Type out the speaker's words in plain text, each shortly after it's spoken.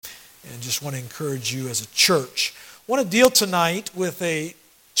and just want to encourage you as a church. I want to deal tonight with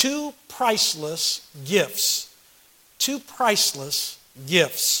two priceless gifts. Two priceless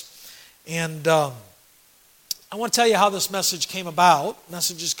gifts. And I want to tell you how this message came about.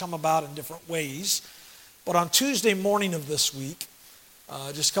 Messages come about in different ways. But on Tuesday morning of this week,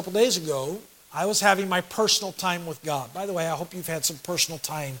 just a couple days ago, I was having my personal time with God. By the way, I hope you've had some personal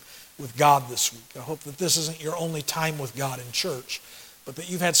time with God this week. I hope that this isn't your only time with God in church, but that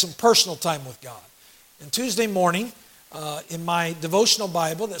you've had some personal time with God. And Tuesday morning, in my devotional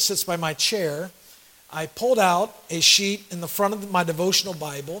Bible that sits by my chair, I pulled out a sheet in the front of my devotional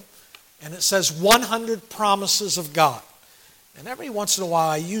Bible, and it says 100 Promises of God. And every once in a while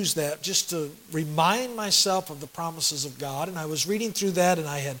I use that just to remind myself of the promises of God. And I was reading through that, and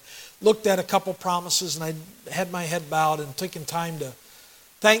I had looked at a couple promises, and I had my head bowed and taken time to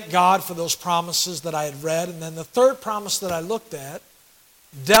thank God for those promises that I had read. And then the third promise that I looked at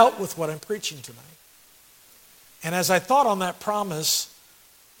dealt with what I'm preaching tonight. And as I thought on that promise,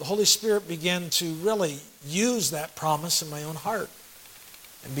 the Holy Spirit began to really use that promise in my own heart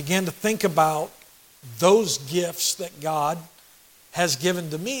and began to think about those gifts that God has given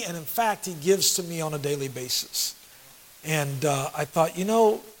to me, and in fact, He gives to me on a daily basis. And I thought,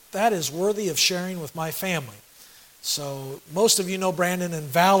 that is worthy of sharing with my family. So most of you know Brandon and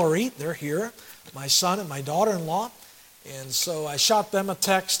Valerie. They're here, my son and my daughter-in-law. And so I shot them a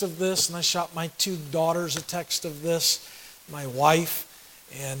text of this, and I shot my two daughters a text of this, my wife,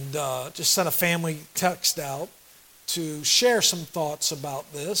 and just sent a family text out to share some thoughts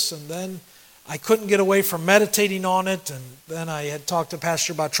about this. And then I couldn't get away from meditating on it, and then I had talked to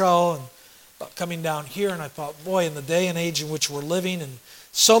Pastor Bottrell and about coming down here, and I thought, boy, in the day and age in which we're living and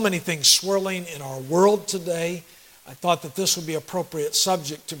so many things swirling in our world today, I thought that this would be an appropriate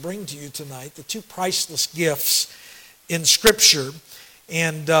subject to bring to you tonight, the two priceless gifts in Scripture.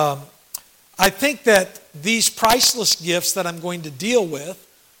 And I think that these priceless gifts that I'm going to deal with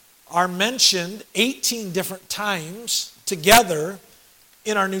are mentioned 18 different times together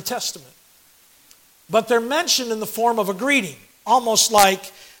in our New Testament. But they're mentioned in the form of a greeting, almost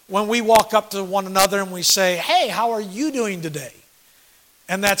like when we walk up to one another and we say, "Hey, how are you doing today?"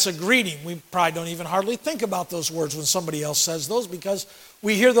 And that's a greeting. We probably don't even hardly think about those words when somebody else says those, because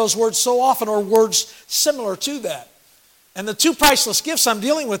we hear those words so often, or words similar to that. And the two priceless gifts I'm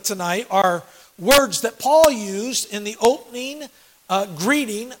dealing with tonight are words that Paul used in the opening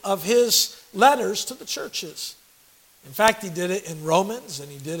greeting of his letters to the churches. In fact, he did it in Romans,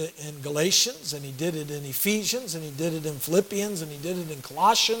 and he did it in Galatians, and he did it in Ephesians, and he did it in Philippians, and he did it in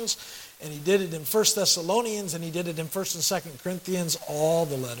Colossians, and he did it in 1 Thessalonians, and he did it in 1 and 2 Corinthians. All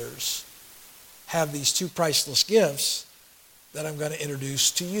the letters have these two priceless gifts that I'm going to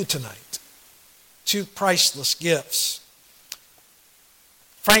introduce to you tonight. Two priceless gifts.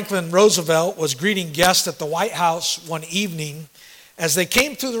 Franklin Roosevelt was greeting guests at the White House one evening. As they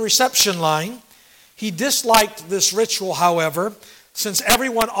came through the reception line, he disliked this ritual, however, since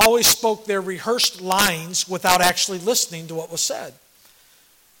everyone always spoke their rehearsed lines without actually listening to what was said.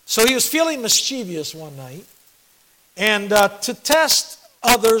 So he was feeling mischievous one night, and to test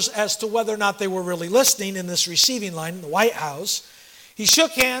others as to whether or not they were really listening in this receiving line in the White House, he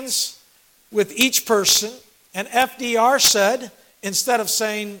shook hands with each person, and FDR said, instead of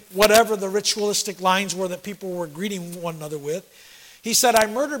saying whatever the ritualistic lines were that people were greeting one another with, he said, "I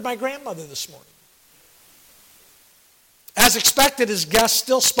murdered my grandmother this morning." As expected, his guests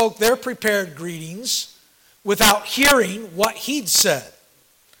still spoke their prepared greetings without hearing what he'd said.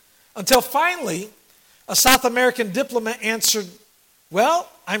 Until finally, a South American diplomat answered, "Well,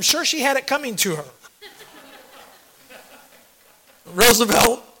 I'm sure she had it coming to her."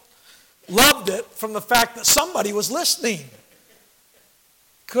 Roosevelt loved it from the fact that somebody was listening.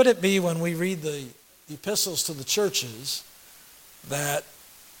 Could it be when we read the epistles to the churches that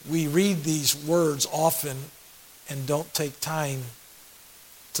we read these words often and don't take time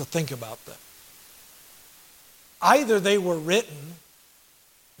to think about them? Either they were written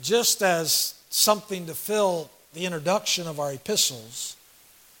just as something to fill the introduction of our epistles,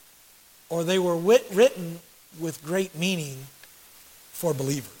 or they were written with great meaning for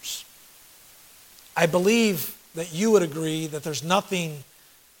believers. I believe that you would agree that there's nothing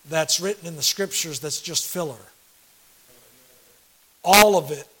that's written in the Scriptures that's just filler. All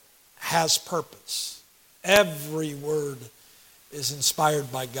of it has purpose. Every word is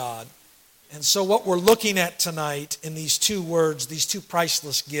inspired by God. And so what we're looking at tonight in these two words, these two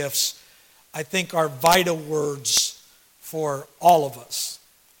priceless gifts, I think are vital words for all of us.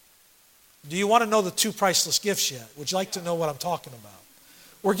 Do you want to know the two priceless gifts yet? Would you like to know what I'm talking about?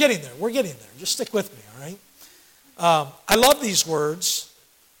 We're getting there. Just stick with me, all right? I love these words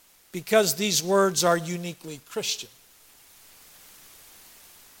because these words are uniquely Christian.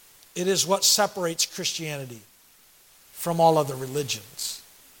 It is what separates Christianity from all other religions.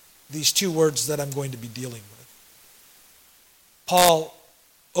 These two words that I'm going to be dealing with. Paul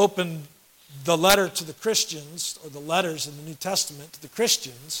opened the letter to the Christians, or the letters in the New Testament to the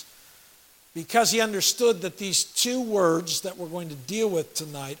Christians, because he understood that these two words that we're going to deal with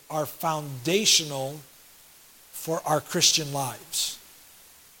tonight are foundational for our Christian lives.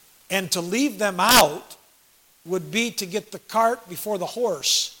 And to leave them out would be to get the cart before the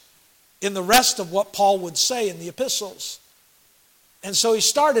horse in the rest of what Paul would say in the epistles. And so he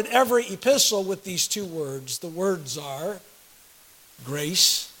started every epistle with these two words. The words are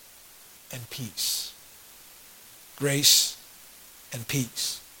grace and peace. Grace and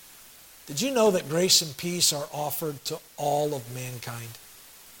peace. Did you know that grace and peace are offered to all of mankind?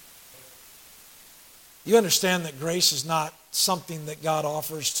 You understand that grace is not something that God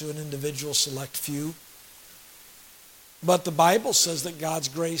offers to an individual select few. But the Bible says that God's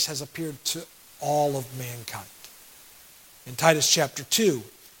grace has appeared to all of mankind. In Titus chapter 2,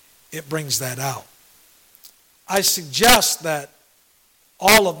 it brings that out. I suggest that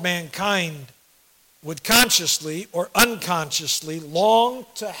all of mankind would consciously or unconsciously long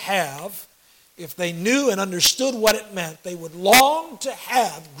to have, if they knew and understood what it meant, they would long to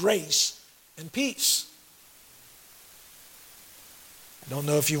have grace and peace. I don't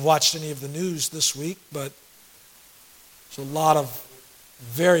know if you've watched any of the news this week, but there's a lot of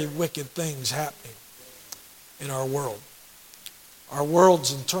very wicked things happening in our world. Our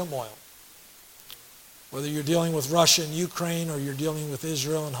world's in turmoil. Whether you're dealing with Russia and Ukraine, or you're dealing with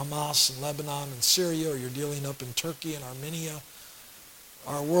Israel and Hamas and Lebanon and Syria, or you're dealing up in Turkey and Armenia,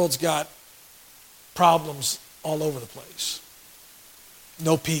 our world's got problems all over the place.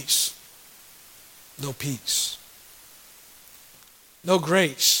 No peace. No peace. No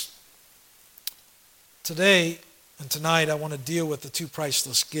grace. Today and tonight I want to deal with the two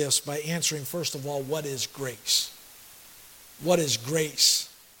priceless gifts by answering, first of all, what is grace? What is grace?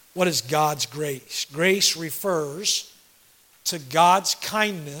 What is God's grace? Grace refers to God's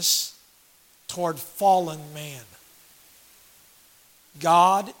kindness toward fallen man.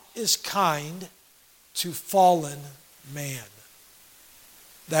 God is kind to fallen man.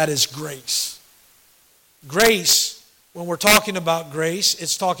 That is grace. Grace, when we're talking about grace,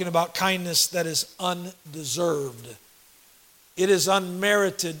 it's talking about kindness that is undeserved. It is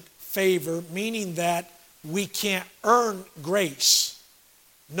unmerited favor, meaning that we can't earn grace.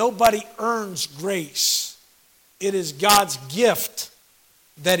 Nobody earns grace. It is God's gift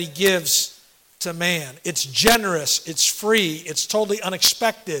that He gives to man. It's generous, it's free, it's totally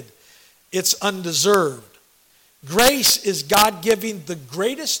unexpected, it's undeserved. Grace is God giving the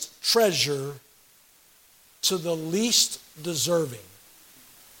greatest treasure to the least deserving.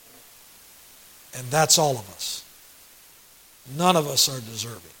 And that's all of us. None of us are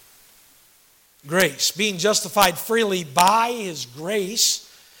deserving. Grace, being justified freely by His grace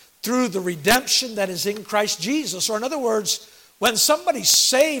through the redemption that is in Christ Jesus. Or in other words, when somebody's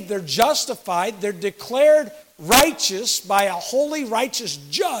saved, they're justified, they're declared righteous by a holy, righteous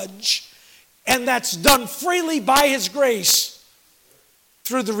judge, and that's done freely by His grace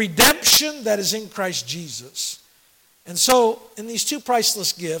through the redemption that is in Christ Jesus. And so, in these two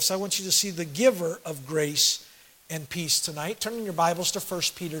priceless gifts, I want you to see the giver of grace and peace tonight. Turn in your Bibles to 1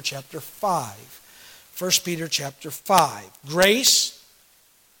 Peter chapter 5. 1 Peter chapter 5. Grace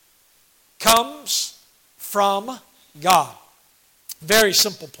comes from God. Very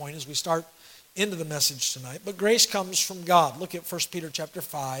simple point as we start into the message tonight. But grace comes from God. Look at 1 Peter chapter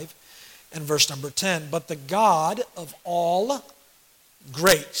 5 and verse number 10. But the God of all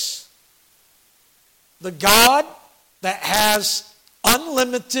grace, the God that has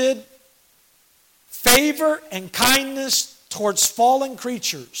unlimited favor and kindness towards fallen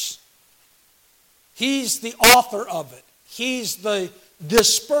creatures, He's the author of it. He's the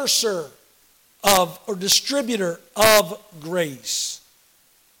disperser of, or distributor of grace.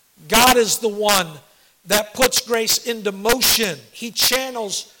 God is the one that puts grace into motion. He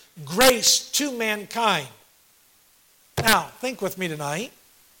channels grace to mankind. Now, think with me tonight.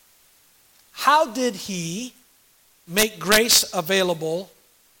 How did He make grace available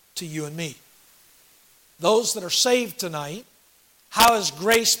to you and me? Those that are saved tonight, how has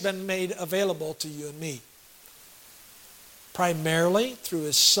grace been made available to you and me? Primarily through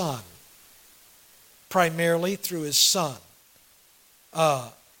His Son. Primarily through His Son.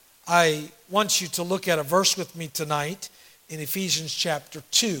 I want you to look at a verse with me tonight in Ephesians chapter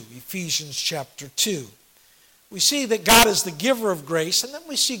 2. Ephesians chapter 2. We see that God is the giver of grace, and then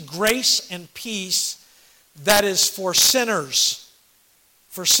we see grace and peace that is for sinners.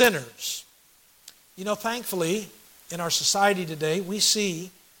 for sinners. You know, thankfully, in our society today, we see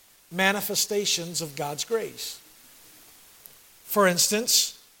manifestations of God's grace. For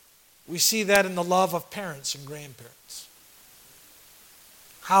instance, we see that in the love of parents and grandparents.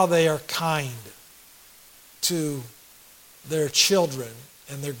 How they are kind to their children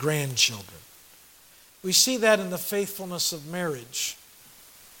and their grandchildren. We see that in the faithfulness of marriage.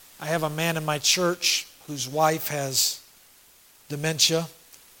 I have a man in my church whose wife has dementia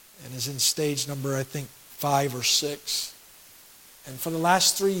and is in stage number, I think, 5 or 6. And for the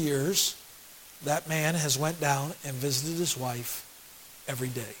last 3 years, that man has went down and visited his wife every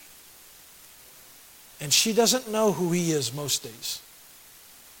day. And she doesn't know who he is most days.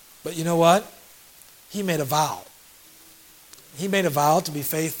 But you know what? He made a vow. He made a vow to be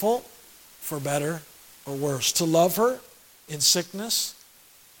faithful for better or worse, to love her in sickness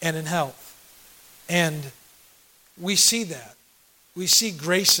and in health. And we see that. We see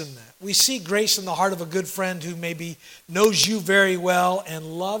grace in that. We see grace in the heart of a good friend who maybe knows you very well and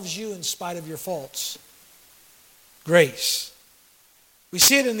loves you in spite of your faults. Grace. We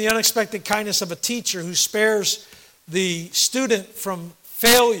see it in the unexpected kindness of a teacher who spares the student from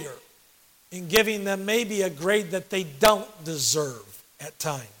failure in giving them maybe a grade that they don't deserve at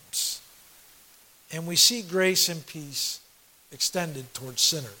times. And we see grace and peace extended towards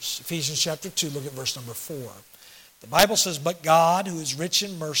sinners. Ephesians chapter 2, look at verse number 4. The Bible says, "But God, who is rich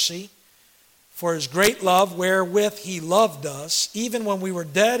in mercy, for his great love wherewith he loved us, even when we were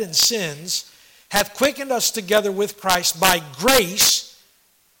dead in sins, hath quickened us together with Christ. By grace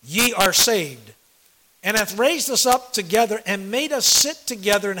ye are saved, and hath raised us up together and made us sit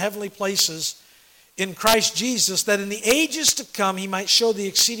together in heavenly places in Christ Jesus, that in the ages to come he might show the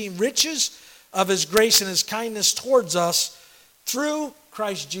exceeding riches of his grace and his kindness towards us through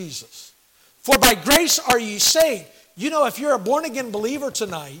Christ Jesus. For by grace are ye saved." You know, if you're a born-again believer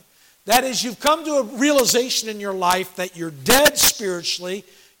tonight, that is, you've come to a realization in your life that you're dead spiritually,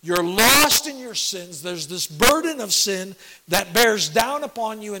 you're lost in your sins, there's this burden of sin that bears down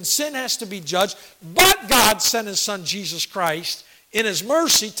upon you, and sin has to be judged. But God sent his Son, Jesus Christ, in his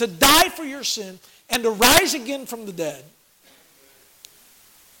mercy to die for your sin and to rise again from the dead.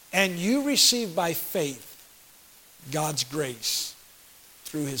 And you receive by faith God's grace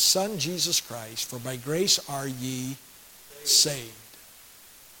through his Son, Jesus Christ. For by grace are ye saved.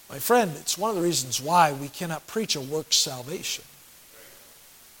 My friend, it's one of the reasons why we cannot preach a works salvation.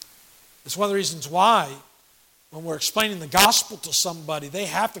 It's one of the reasons why when we're explaining the gospel to somebody, they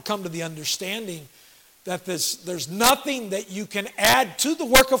have to come to the understanding that there's nothing that you can add to the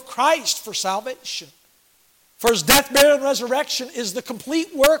work of Christ for salvation. For his death, burial, and resurrection is the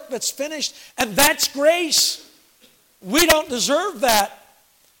complete work that's finished, and that's grace. We don't deserve that.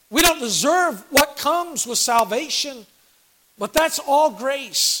 We don't deserve what comes with salvation, but that's all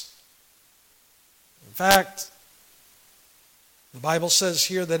grace. In fact, the Bible says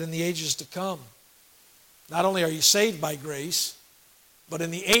here that in the ages to come, not only are you saved by grace, but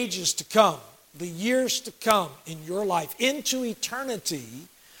in the ages to come, the years to come in your life, into eternity,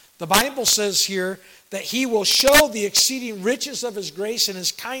 the Bible says here that he will show the exceeding riches of his grace and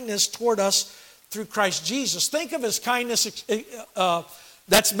his kindness toward us through Christ Jesus. Think of his kindness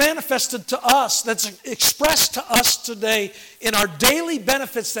that's manifested to us, that's expressed to us today in our daily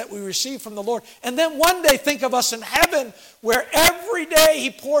benefits that we receive from the Lord. And then one day think of us in heaven, where every day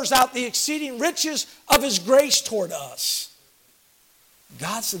he pours out the exceeding riches of his grace toward us.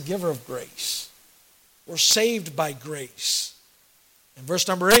 God's the giver of grace. We're saved by grace. In verse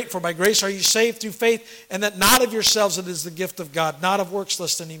number 8, "For by grace are you saved through faith, and that not of yourselves, it is the gift of God, not of works,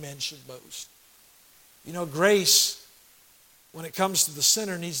 lest any man should boast." You know, grace, when it comes to the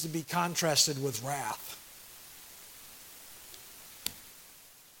sinner, needs to be contrasted with wrath.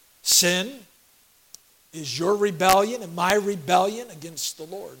 Sin is your rebellion and my rebellion against the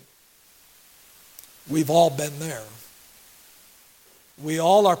Lord. We've all been there. We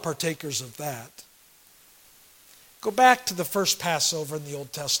all are partakers of that. Go back to the first Passover in the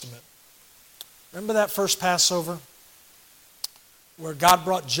Old Testament. Remember that first Passover where God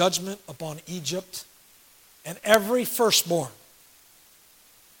brought judgment upon Egypt, and every firstborn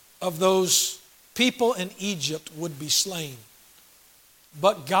of those people in Egypt would be slain.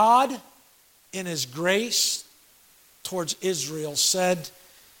 But God, in his grace towards Israel, said,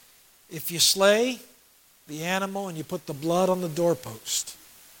 if you slay the animal and you put the blood on the doorpost,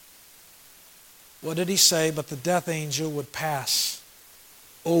 what did he say? But the death angel would pass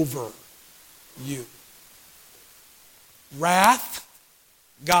over you. Wrath,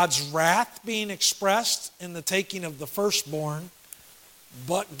 God's wrath being expressed in the taking of the firstborn,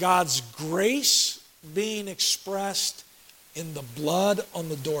 but God's grace being expressed in the blood on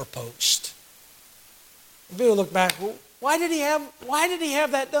the doorpost. People look back, well, why did he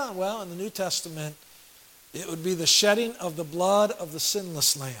have that done? Well, in the New Testament, it would be the shedding of the blood of the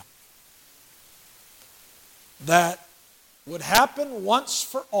sinless lamb. That would happen once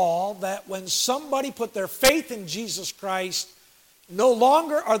for all, that when somebody put their faith in Jesus Christ, no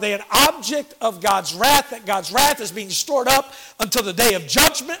longer are they an object of God's wrath, that God's wrath is being stored up until the day of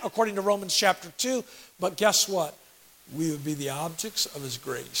judgment, according to Romans chapter 2. But guess what? We would be the objects of His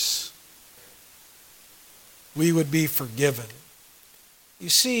grace. We would be forgiven. You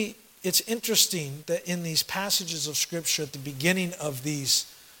see, it's interesting that in these passages of Scripture at the beginning of these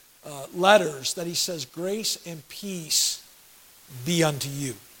letters that he says, grace and peace be unto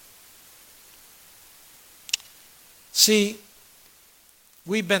you. See,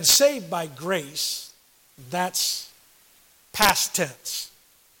 we've been saved by grace. That's past tense.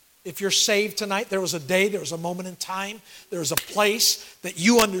 If you're saved tonight, there was a day, there was a moment in time, there was a place that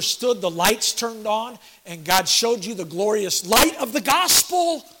you understood, the lights turned on, and God showed you the glorious light of the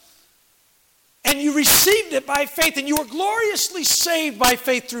gospel. And you received it by faith, and you were gloriously saved by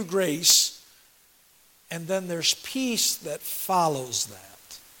faith through grace. And then there's peace that follows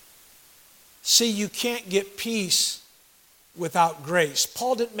that. See, you can't get peace without grace.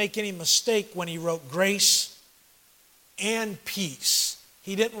 Paul didn't make any mistake when he wrote grace and peace.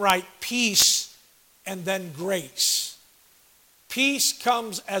 He didn't write peace and then grace. Peace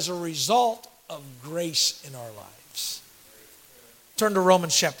comes as a result of grace in our lives. Turn to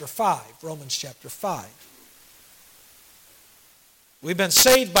Romans chapter 5. Romans chapter 5. We've been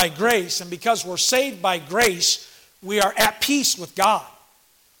saved by grace, and because we're saved by grace, we are at peace with God.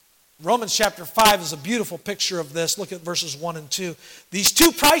 Romans chapter 5 is a beautiful picture of this. Look at verses 1 and 2. These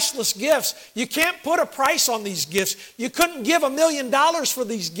two priceless gifts, you can't put a price on these gifts. You couldn't give $1 million for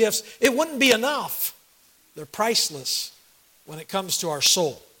these gifts. It wouldn't be enough. They're priceless when it comes to our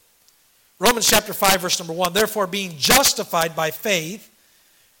soul. Romans chapter 5, verse number 1. Therefore, being justified by faith,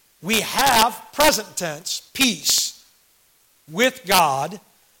 we have, present tense, peace with God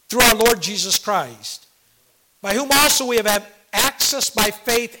through our Lord Jesus Christ, by whom also we have had access by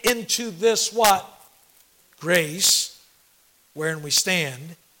faith into this what? Grace, wherein we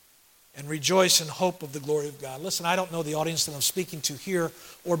stand and rejoice in hope of the glory of God. Listen, I don't know the audience that I'm speaking to here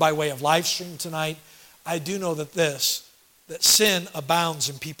or by way of live stream tonight. I do know that sin abounds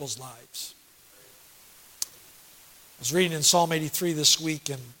in people's lives. I was reading in Psalm 83 this week,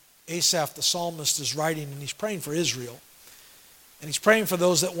 and Asaph the psalmist is writing, and he's praying for Israel. And he's praying for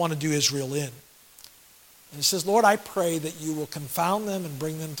those that want to do Israel in. And he says, Lord, I pray that you will confound them and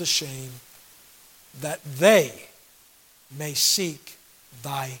bring them to shame, that they may seek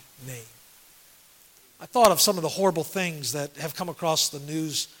thy name. I thought of some of the horrible things that have come across the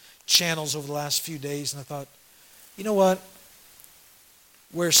news channels over the last few days, and I thought, you know what?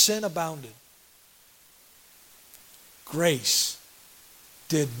 Where sin abounded, grace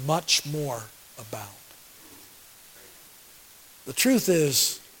did much more abound. The truth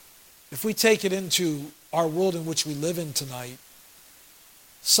is, if we take it into our world in which we live in tonight,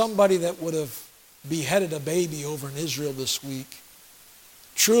 somebody that would have beheaded a baby over in Israel this week,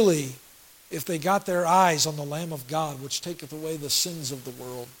 truly, if they got their eyes on the Lamb of God, which taketh away the sins of the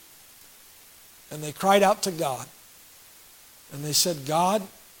world, and they cried out to God, and they said, God,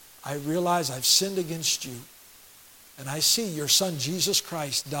 I realize I've sinned against you, and I see your Son Jesus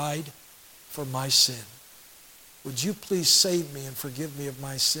Christ died for my sin. Would you please save me and forgive me of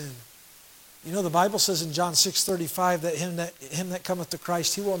my sin? You know, the Bible says in John 6:35 that him that cometh to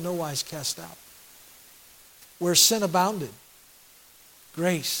Christ, he will in no wise cast out. Where sin abounded,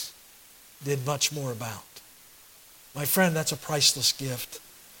 grace did much more abound. My friend, that's a priceless gift.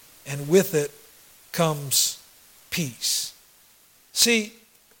 And with it comes peace. See,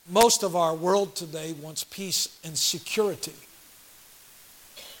 most of our world today wants peace and security.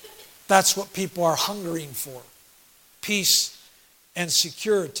 That's what people are hungering for. Peace and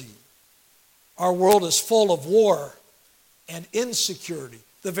security. Our world is full of war and insecurity,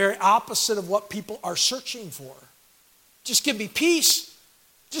 the very opposite of what people are searching for. Just give me peace.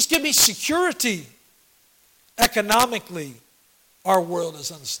 Just give me security. Economically, our world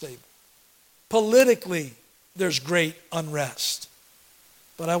is unstable. Politically, there's great unrest.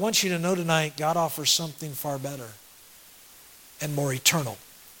 But I want you to know tonight, God offers something far better and more eternal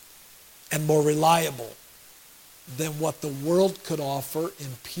and more reliable than what the world could offer in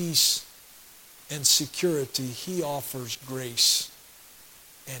peace and security. He offers grace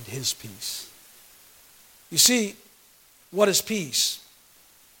and his peace. You see, what is peace?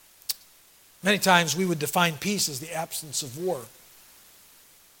 Many times we would define peace as the absence of war.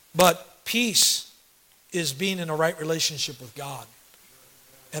 But peace is being in a right relationship with God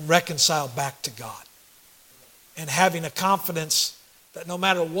and reconciled back to God. And having a confidence that no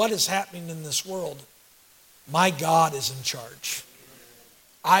matter what is happening in this world, my God is in charge.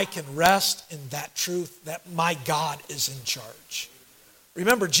 I can rest in that truth that my God is in charge.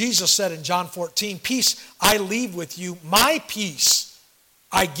 Remember, Jesus said in John 14, "Peace I leave with you, my peace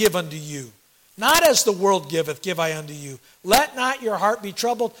I give unto you. Not as the world giveth, give I unto you. Let not your heart be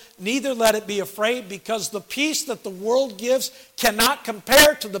troubled, neither let it be afraid, because the peace that the world gives cannot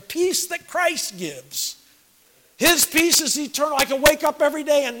compare to the peace that Christ gives." His peace is eternal. I can wake up every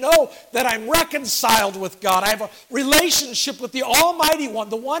day and know that I'm reconciled with God. I have a relationship with the Almighty One,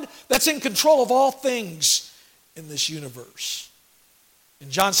 the one that's in control of all things in this universe. In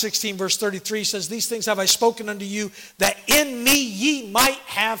John 16, verse 33 says, "These things have I spoken unto you, that in me ye might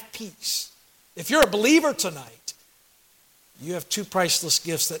have peace." If you're a believer tonight, you have two priceless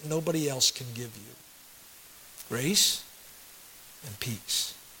gifts that nobody else can give you: grace and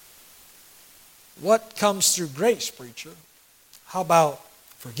peace. What comes through grace, preacher? How about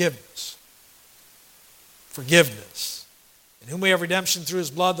forgiveness? Forgiveness. In whom we have redemption through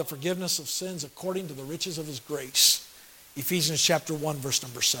his blood, the forgiveness of sins according to the riches of his grace. Ephesians chapter 1, verse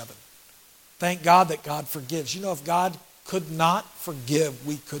number 7. Thank God that God forgives. You know, if God could not forgive,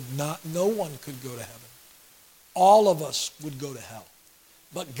 no one could go to heaven. All of us would go to hell.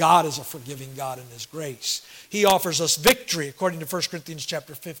 But God is a forgiving God in his grace. He offers us victory, according to 1 Corinthians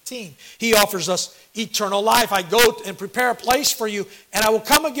chapter 15. He offers us eternal life. "I go and prepare a place for you, and I will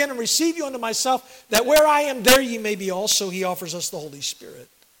come again and receive you unto myself, that where I am, there ye may be also." He offers us the Holy Spirit.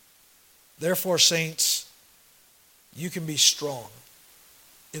 Therefore, saints, you can be strong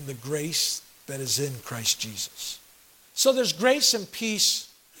in the grace that is in Christ Jesus. So there's grace and peace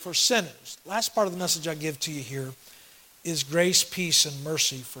for sinners. Last part of the message I give to you here is grace, peace, and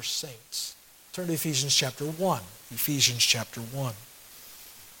mercy for saints. Turn to Ephesians chapter 1. Ephesians chapter 1.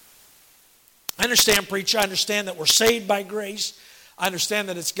 I understand, preacher, I understand that we're saved by grace. I understand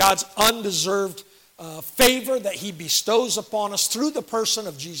that it's God's undeserved favor that he bestows upon us through the person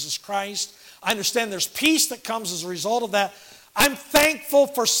of Jesus Christ. I understand there's peace that comes as a result of that. I'm thankful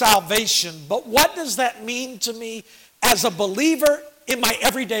for salvation, but what does that mean to me as a believer in my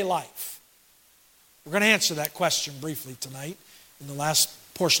everyday life? We're going to answer that question briefly tonight in the last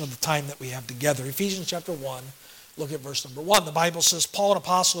portion of the time that we have together. Ephesians chapter 1, look at verse number 1. The Bible says, "Paul, an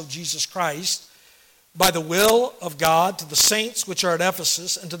apostle of Jesus Christ, by the will of God, to the saints which are at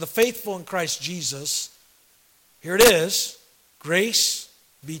Ephesus, and to the faithful in Christ Jesus," here it is, "grace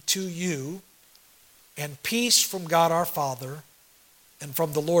be to you, and peace from God our Father, and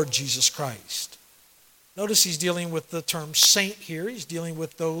from the Lord Jesus Christ." Notice he's dealing with the term saint here. He's dealing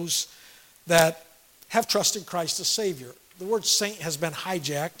with those that have trusted Christ as Savior. The word saint has been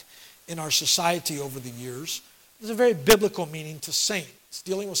hijacked in our society over the years. There's a very biblical meaning to saint. It's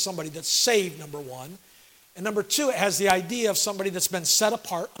dealing with somebody that's saved, number one. And number two, it has the idea of somebody that's been set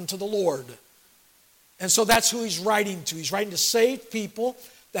apart unto the Lord. And so that's who he's writing to. He's writing to saved people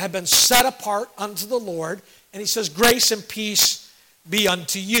that have been set apart unto the Lord. And he says, "Grace and peace be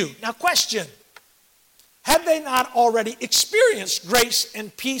unto you." Now, question. Have they not already experienced grace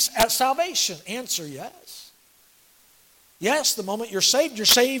and peace at salvation? Answer, yes. Yes, the moment you're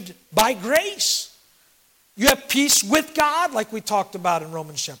saved by grace. You have peace with God, like we talked about in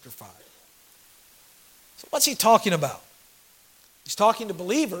Romans chapter 5. So what's he talking about? He's talking to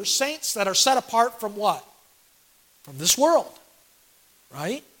believers, saints that are set apart from what? From this world,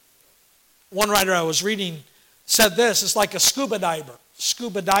 right? One writer I was reading said this, it's like a scuba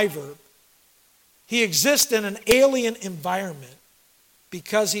diver. He exists in an alien environment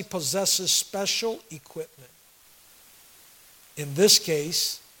because he possesses special equipment. In this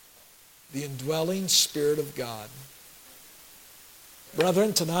case, the indwelling Spirit of God.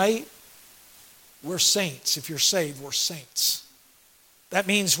 Brethren, tonight, we're saints. If you're saved, we're saints. That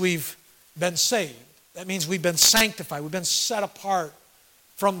means we've been saved. That means we've been sanctified. We've been set apart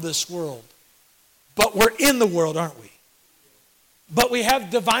from this world. But we're in the world, aren't we? But we have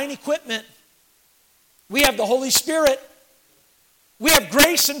divine equipment. We have the Holy Spirit. We have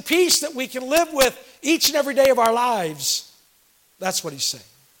grace and peace that we can live with each and every day of our lives. That's what he's saying.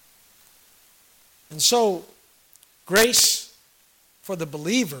 And so, grace for the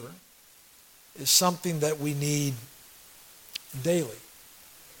believer is something that we need daily.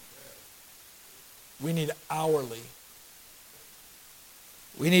 We need hourly.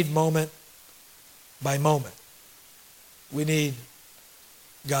 We need moment by moment. We need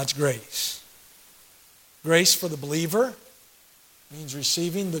God's grace. Grace for the believer means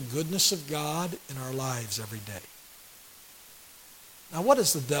receiving the goodness of God in our lives every day. Now, what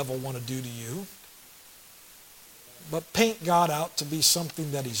does the devil want to do to you? but paint God out to be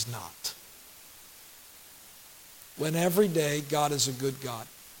something that He's not. When every day God is a good God.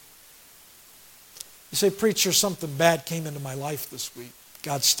 You say, preacher, something bad came into my life this week.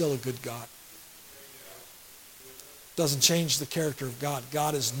 God's still a good God. Doesn't change the character of God.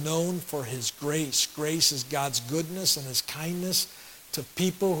 God is known for His grace. Grace is God's goodness and His kindness to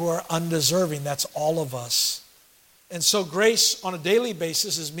people who are undeserving. That's all of us. And so grace on a daily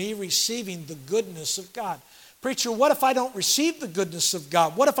basis is me receiving the goodness of God. Preacher, what if I don't receive the goodness of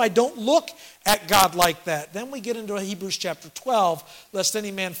God? What if I don't look at God like that? Then we get into Hebrews chapter 12. Lest any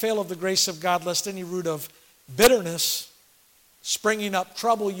man fail of the grace of God, lest any root of bitterness springing up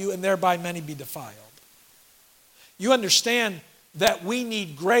trouble you, and thereby many be defiled. You understand that we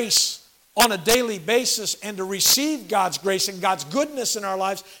need grace on a daily basis, and to receive God's grace and God's goodness in our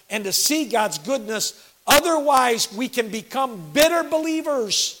lives, and to see God's goodness. Otherwise, we can become bitter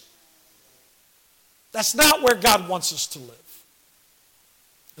believers. That's not where God wants us to live.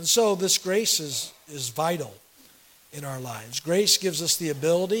 And so this grace is vital in our lives. Grace gives us the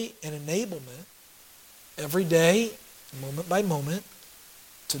ability and enablement every day, moment by moment,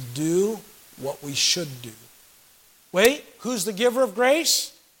 to do what we should do. Wait, who's the giver of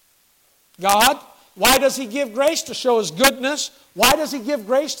grace? God. Why does He give grace? To show His goodness. Why does He give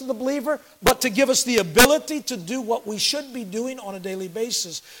grace to the believer? But to give us the ability to do what we should be doing on a daily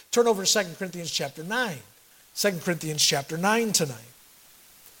basis. Turn over to 2 Corinthians chapter 9. 2 Corinthians chapter 9 tonight.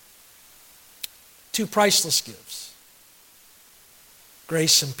 Two priceless gifts.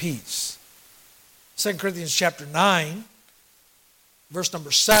 Grace and peace. 2 Corinthians chapter 9, verse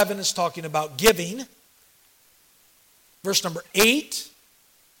number 7 is talking about giving. Verse number 8,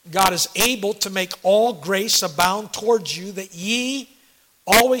 God is able to make all grace abound towards you, that ye,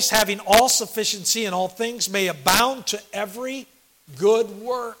 always having all sufficiency in all things, may abound to every good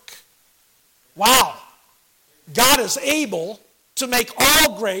work. Wow. God is able to make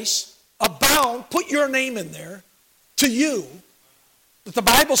all grace abound, put your name in there, to you. That the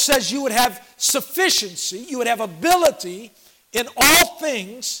Bible says you would have sufficiency, you would have ability in all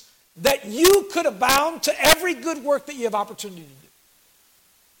things, that you could abound to every good work that you have opportunity to do.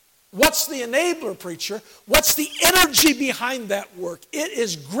 What's the enabler, preacher? What's the energy behind that work? It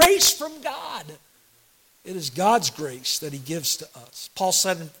is grace from God. It is God's grace that He gives to us. Paul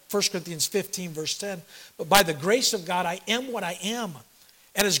said in 1 Corinthians 15, verse 10, but by the grace of God I am what I am.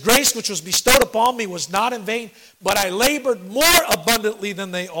 And His grace which was bestowed upon me was not in vain, but I labored more abundantly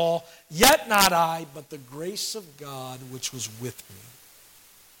than they all. Yet not I, but the grace of God which was with me.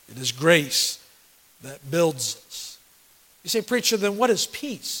 It is grace that builds us. You say, preacher, then what is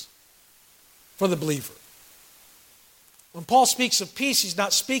peace for the believer? When Paul speaks of peace, he's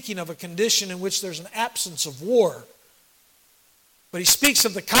not speaking of a condition in which there's an absence of war. But he speaks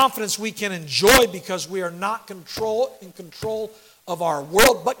of the confidence we can enjoy because we are not in control of our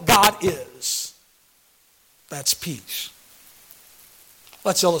world, but God is. That's peace.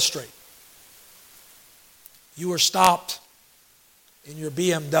 Let's illustrate. You were stopped in your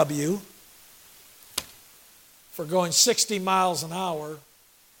BMW for going 60 miles an hour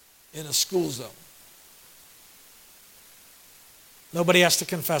in a school zone. Nobody has to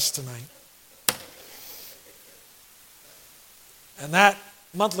confess tonight. And that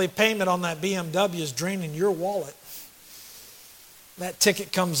monthly payment on that BMW is draining your wallet. That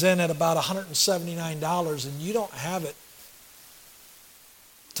ticket comes in at about $179 and you don't have it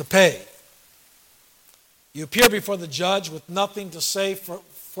to pay. You appear before the judge with nothing to say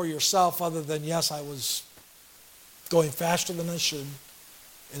for yourself other than, yes, I was going faster than I should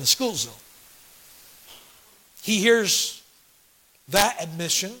in a school zone. He hears that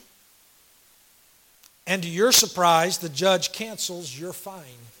admission, and to your surprise, the judge cancels your fine.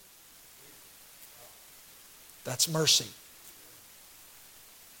 That's mercy.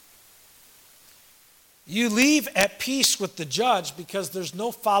 You leave at peace with the judge because there's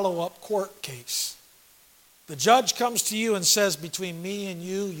no follow-up court case. The judge comes to you and says, between me and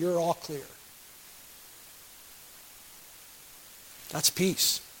you, you're all clear. That's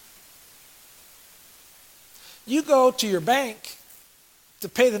peace. You go to your bank to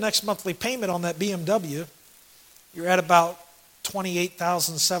pay the next monthly payment on that BMW. You're at about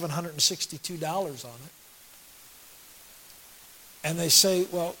 $28,762 on it. And they say,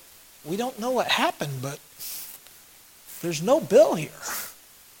 well, we don't know what happened, but there's no bill here.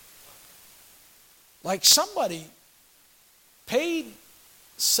 Like somebody paid,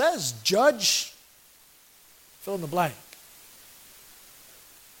 says judge, fill in the blank,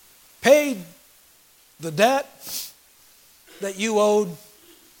 paid the debt that you owed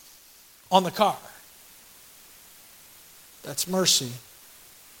on the car. That's mercy,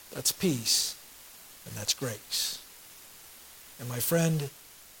 that's peace, and that's grace. And my friend,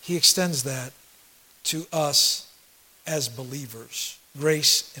 he extends that to us as believers.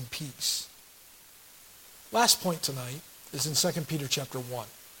 Grace and peace. Last point tonight is in 2 Peter chapter 1.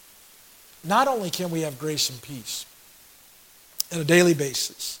 Not only can we have grace and peace on a daily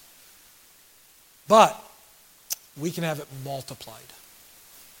basis, but we can have it multiplied.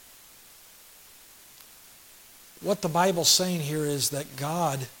 What the Bible's saying here is that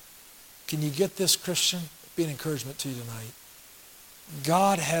God, can you get this, Christian? It'll be an encouragement to you tonight.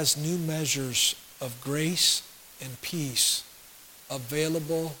 God has new measures of grace and peace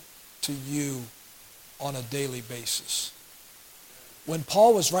available to you on a daily basis. When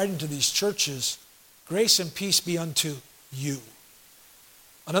Paul was writing to these churches, grace and peace be unto you.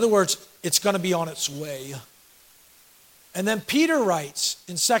 In other words, it's going to be on its way. And then Peter writes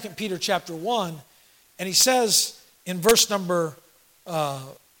in 2 Peter chapter 1, and he says in verse number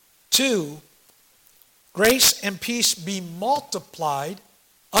 2, grace and peace be multiplied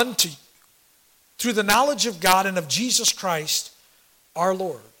unto you through the knowledge of God and of Jesus Christ our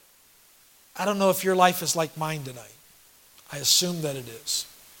Lord. I don't know if your life is like mine tonight. I assume that it is.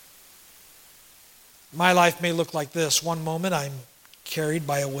 My life may look like this. One moment I'm carried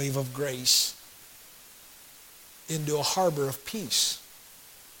by a wave of grace into a harbor of peace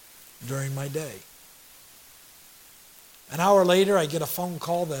during my day. An hour later, I get a phone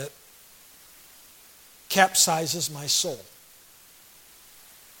call that capsizes my soul.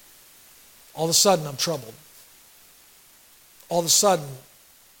 All of a sudden, I'm troubled. All of a sudden,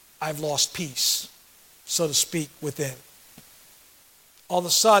 I've lost peace, so to speak, within. All of a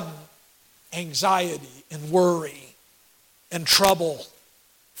sudden, anxiety and worry and trouble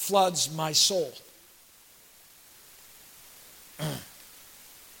floods my soul.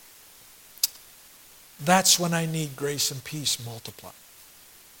 That's when I need grace and peace multiplied.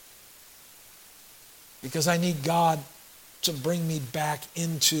 Because I need God to bring me back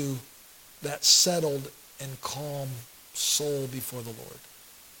into that settled and calm soul before the Lord.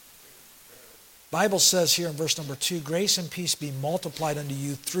 Bible says here in verse number 2, grace and peace be multiplied unto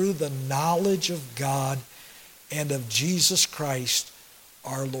you through the knowledge of God and of Jesus Christ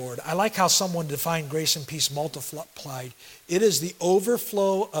our Lord. I like how someone defined grace and peace multiplied. It is the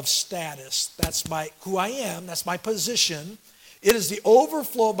overflow of status. That's who I am. That's my position. It is the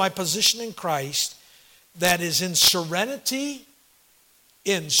overflow of my position in Christ that is in serenity,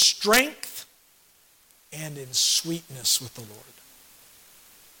 in strength, and in sweetness with the Lord.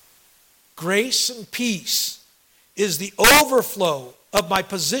 Grace and peace is the overflow of my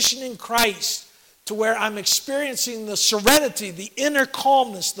position in Christ to where I'm experiencing the serenity, the inner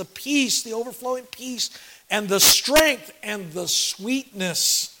calmness, the peace, the overflowing peace, and the strength and the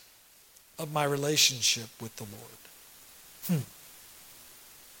sweetness of my relationship with the Lord.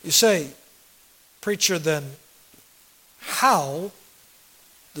 You say, preacher, then how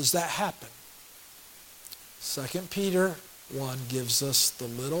does that happen? 2 Peter 1 gives us the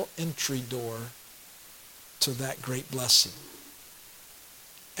little entry door to that great blessing.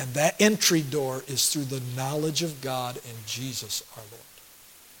 And that entry door is through the knowledge of God and Jesus our Lord.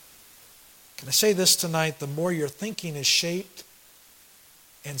 Can I say this tonight? The more your thinking is shaped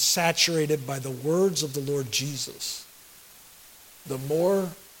and saturated by the words of the Lord Jesus, the more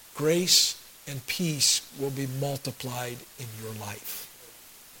grace and peace will be multiplied in your life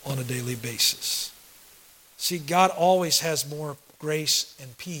on a daily basis. See, God always has more grace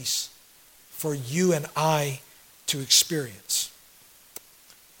and peace for you and I to experience.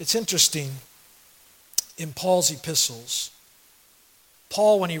 It's interesting, in Paul's epistles,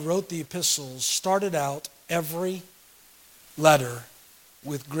 Paul, when he wrote the epistles, started out every letter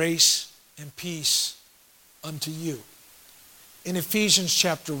with grace and peace unto you. In Ephesians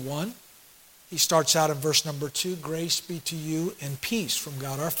chapter 1, he starts out in verse number 2, grace be to you and peace from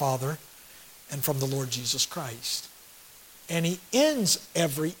God our Father and from the Lord Jesus Christ. And he ends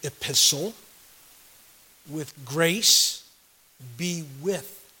every epistle with grace be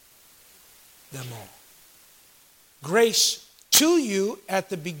with them all. Grace to you at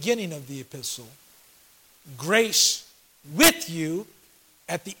the beginning of the epistle. Grace with you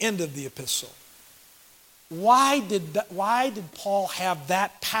at the end of the epistle. Why did Paul have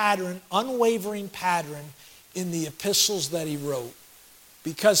that pattern, unwavering pattern, in the epistles that he wrote?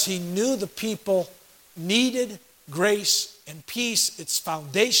 Because he knew the people needed grace and peace. It's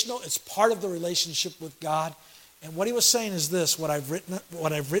foundational. It's part of the relationship with God. And what he was saying is this, what I've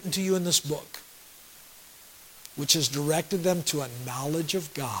written to you in this book, which has directed them to a knowledge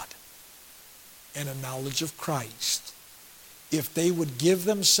of God and a knowledge of Christ. If they would give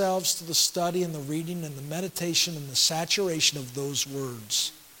themselves to the study and the reading and the meditation and the saturation of those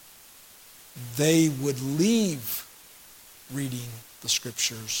words, they would leave reading the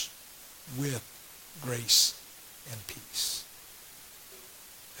Scriptures with grace and peace.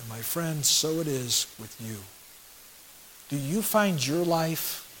 And my friends, so it is with you. Do you find your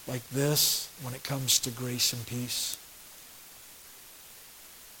life like this when it comes to grace and peace?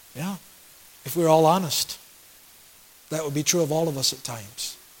 Yeah. If we're all honest, that would be true of all of us at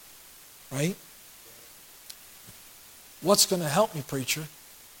times. Right? What's going to help me, preacher?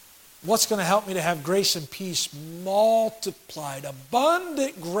 What's going to help me to have grace and peace multiplied,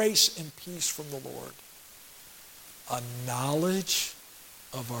 abundant grace and peace from the Lord? A knowledge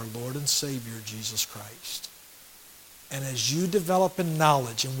of our Lord and Savior, Jesus Christ. And as you develop in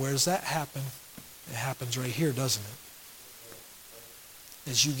knowledge, and where does that happen? It happens right here, doesn't it?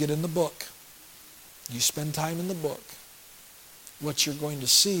 As you get in the book, you spend time in the book, what you're going to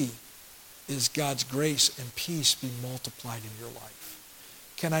see is God's grace and peace be multiplied in your life.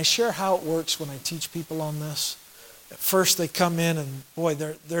 Can I share how it works when I teach people on this? At first they come in and boy,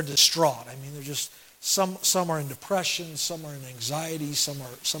 they're distraught. I mean, they're just some are in depression, some are in anxiety, some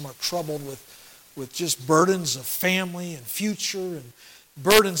are troubled with just burdens of family and future and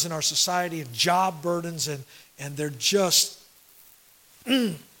burdens in our society and job burdens, and they're just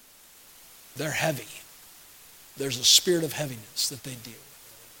they're heavy. There's a spirit of heaviness that they deal with.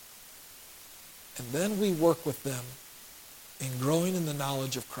 And then we work with them in growing in the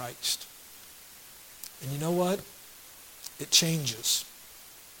knowledge of Christ. And you know what? It changes.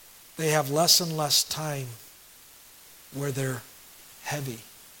 They have less and less time where they're heavy.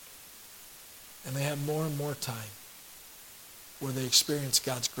 And they have more and more time where they experience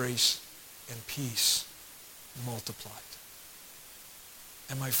God's grace and peace multiplied.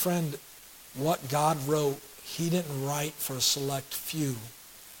 And my friend, what God wrote, He didn't write for a select few.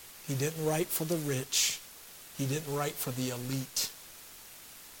 He didn't write for the rich. He didn't write for the elite.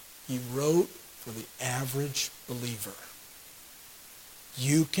 He wrote for the average believer.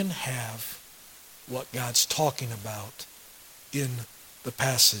 You can have what God's talking about in the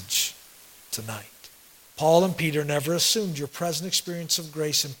passage tonight. Paul and Peter never assumed your present experience of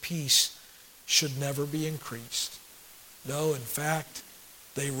grace and peace should never be increased. No, in fact,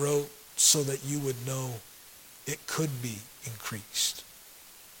 they wrote so that you would know it could be increased.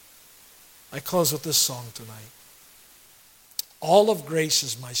 I close with this song tonight. All of grace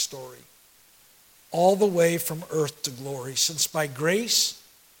is my story, all the way from earth to glory, since by grace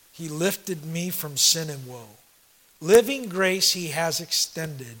He lifted me from sin and woe. Living grace He has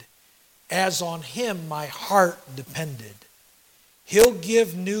extended, as on Him my heart depended. He'll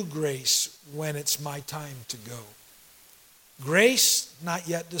give new grace when it's my time to go. Grace not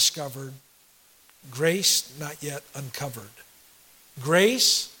yet discovered, grace not yet uncovered.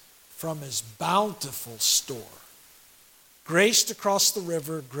 Grace from His bountiful store. Grace to cross the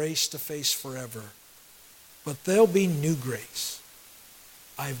river, grace to face forever. But there'll be new grace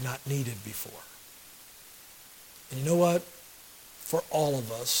I've not needed before. And you know what? For all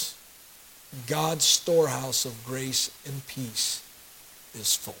of us, God's storehouse of grace and peace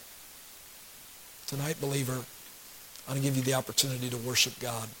is full. Tonight, believer, I want to give you the opportunity to worship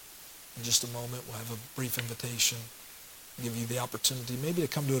God. In just a moment, we'll have a brief invitation. Give you the opportunity maybe to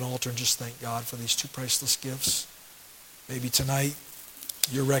come to an altar and just thank God for these two priceless gifts. Maybe tonight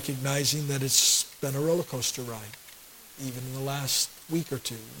you're recognizing that it's been a roller coaster ride. Even in the last week or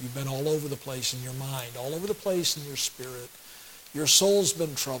two, you've been all over the place in your mind, all over the place in your spirit. Your soul's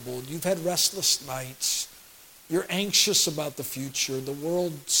been troubled. You've had restless nights. You're anxious about the future. The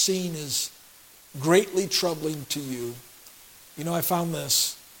world scene is greatly troubling to you. You know, I found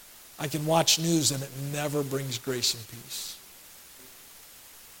this. I can watch news and it never brings grace and peace.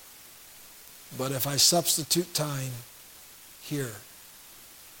 But if I substitute time here,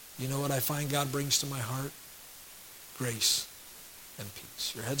 you know what I find God brings to my heart? Grace and peace. Your heads